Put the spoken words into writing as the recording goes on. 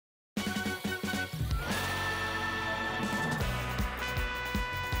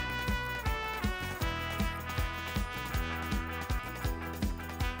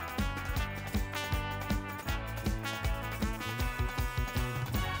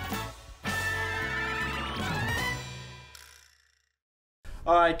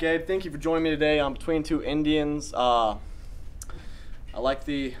All right, Gabe, thank you for joining me today on Between Two Indians. I like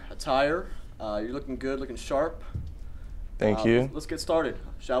the attire. You're looking good, looking sharp. Thank you. Let's get started,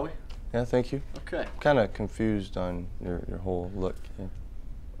 shall we? Yeah, thank you. Okay. I'm kind of confused on your whole look. Yeah.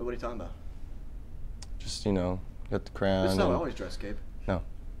 What are you talking about? Just, you know, got the crown. This is how I always dress, Gabe. No.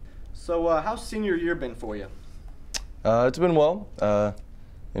 So, how's senior year been for you? It's been well.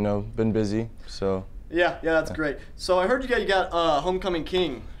 You know, been busy, so. Yeah, that's great. So I heard you got Homecoming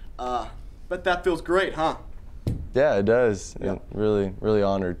King. Bet that feels great, huh? Yeah, it does. Yeah. Really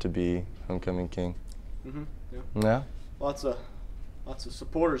honored to be Homecoming King. Mm-hmm. Yeah. Lots of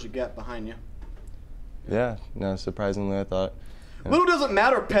supporters you got behind you. Yeah. No, surprisingly, I thought. Yeah. Little doesn't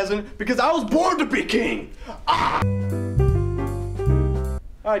matter, peasant, because I was born to be king. Ah!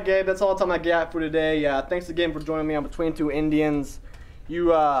 All right, Gabe, that's all the time I got for today. Thanks again for joining me on Between Two Indians.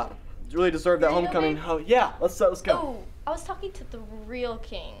 You really deserve that homecoming. Oh, yeah, let's go. Oh, I was talking to the real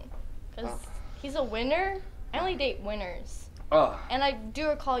king, because he's a winner. I only date winners. And I do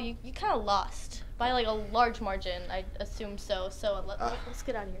recall you kind of lost by like a large margin. I assume so. So let's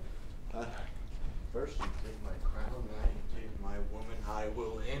get out of here. First you take my crown, then you take my woman. I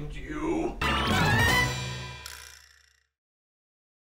will end you.